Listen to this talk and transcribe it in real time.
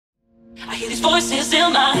hear these voices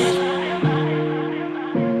in my head.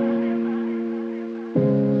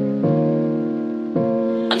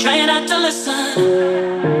 I'm trying not to listen.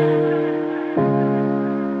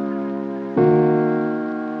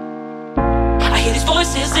 I hear these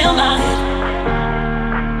voices in my head.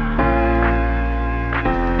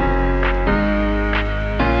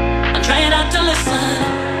 I'm trying not to listen.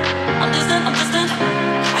 I'm distant, I'm distant.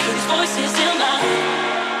 I hear these voices in my head.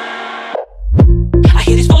 I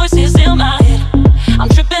hear these voices in my head. I'm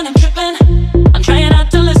tripping, I'm tripping. I'm trying not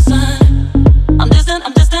to listen. I'm distant,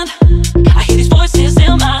 I'm distant. I hear these voices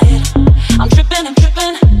in my head. I'm tripping, I'm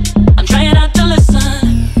tripping. I'm trying not to listen.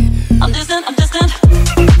 I'm distant, I'm distant.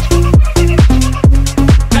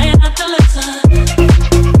 Trying not to listen.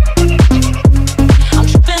 I'm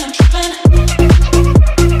tripping, I'm tripping.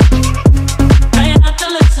 Trying not to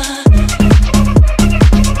listen.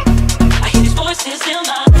 I hear these voices in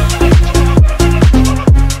my head.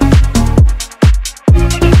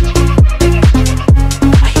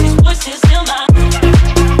 I hear these voices in my head.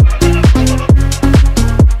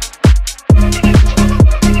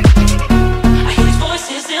 I hear these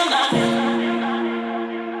voices in my head.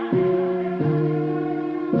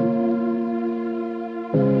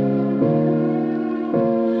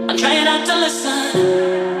 I'm trying not to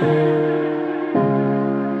listen.